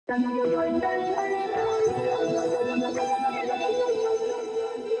What's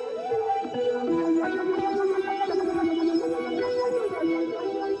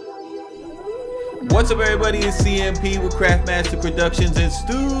up, everybody? It's CMP with Craftmaster Productions and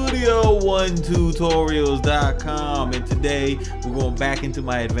Studio1Tutorials.com, and today we're going back into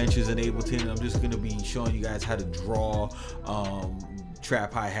my adventures in Ableton, and I'm just going to be showing you guys how to draw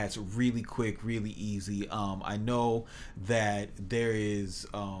trap hi-hats really quick, really easy. I know that there is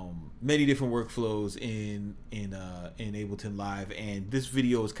many different workflows in Ableton Live, and this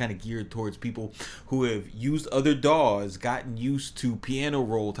video is kind of geared towards people who have used other DAWs, gotten used to piano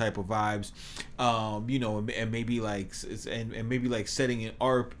roll type of vibes, you know, and maybe like setting an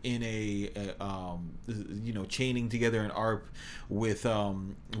ARP in a you know, chaining together an ARP with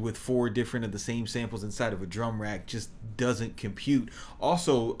 4 different of the same samples inside of a drum rack just doesn't compute.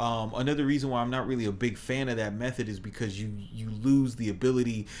 Also, another reason why I'm not really a big fan of that method is because you lose the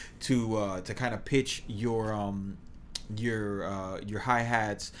ability to kind of pitch your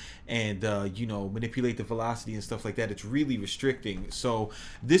hi-hats and you know, manipulate the velocity and stuff like that. It's really restricting. So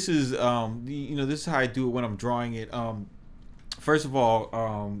this is you know, this is how I do it when I'm drawing it. First of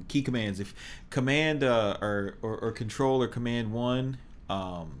all, key commands. If command or control or command 1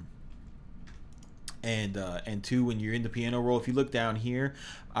 and 2 when you're in the piano roll, if you look down here,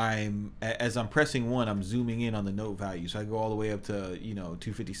 as I'm pressing 1, I'm zooming in on the note value, so I go all the way up to, you know,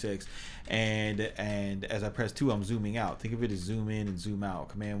 256, and as I press 2, I'm zooming out. Think of it as zoom in and zoom out,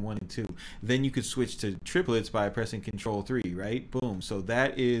 command 1 and 2. Then you could switch to triplets by pressing control 3, right? Boom. So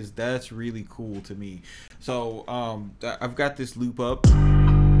that's really cool to me. So I've got this loop up.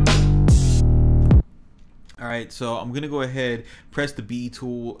 All right, so I'm gonna go ahead, press the B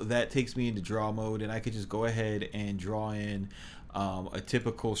tool. That takes me into draw mode, and I could just go ahead and draw in a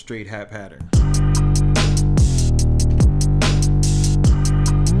typical straight hat pattern.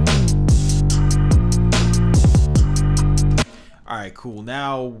 All right, cool.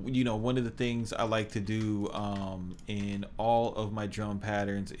 Now, you know, one of the things I like to do in all of my drum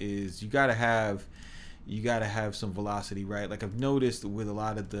patterns is you gotta have some velocity, right? Like I've noticed with a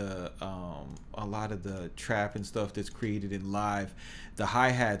lot of the trap and stuff that's created in live, the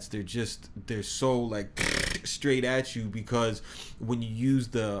hi-hats, they're so like straight at you, because when you use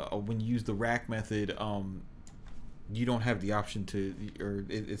the rack method, you don't have the option to, or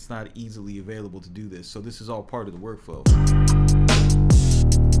it's not easily available to do this. So this is all part of the workflow.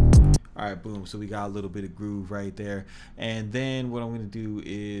 All right, boom. So we got a little bit of groove right there. And then what I'm going to do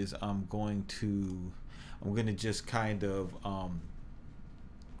is I'm going to just kind of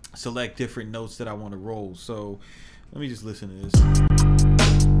select different notes that I want to roll. So let me just listen to this.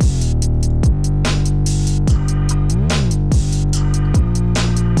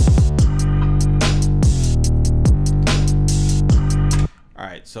 All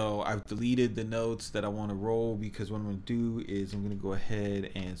right, so I've deleted the notes that I want to roll, because what I'm going to do is I'm going to go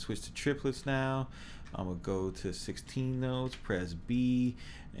ahead and switch to triplets now. I'm going to go to 16 notes, press B,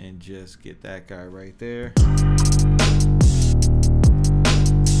 and just get that guy right there.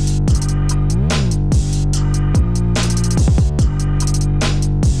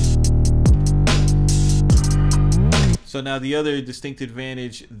 So now the other distinct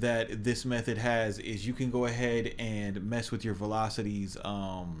advantage that this method has is you can go ahead and mess with your velocities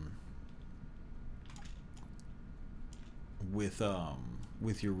with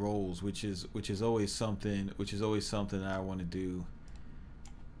your rolls, which is always something that I want to do.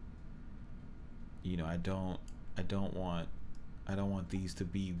 You know, I don't want these to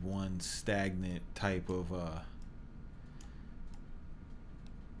be one stagnant type of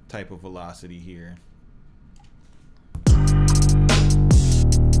velocity here.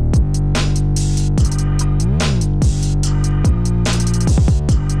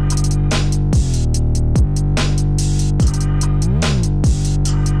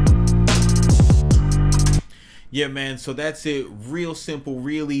 Yeah, man, so that's it. Real simple,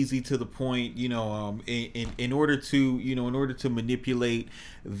 real easy, to the point. You know, in order to manipulate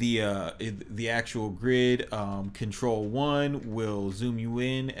the actual grid, control 1 will zoom you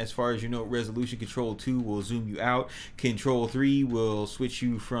in as far as your note resolution, control 2 will zoom you out, control 3 will switch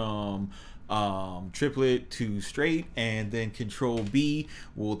you from triplet to straight, and then control B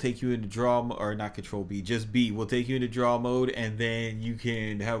will take you into draw, or not control B, just B will take you into draw mode, and then you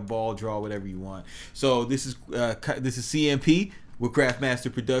can have ball draw whatever you want. So this is CMP with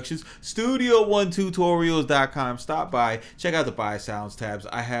Craftmaster Productions, Studio1Tutorials.com. Stop by, check out the Buy Sounds tabs.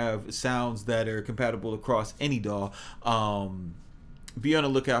 I have sounds that are compatible across any DAW. Be on the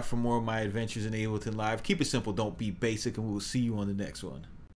lookout for more of my adventures in Ableton Live. Keep it simple, don't be basic, and we'll see you on the next one.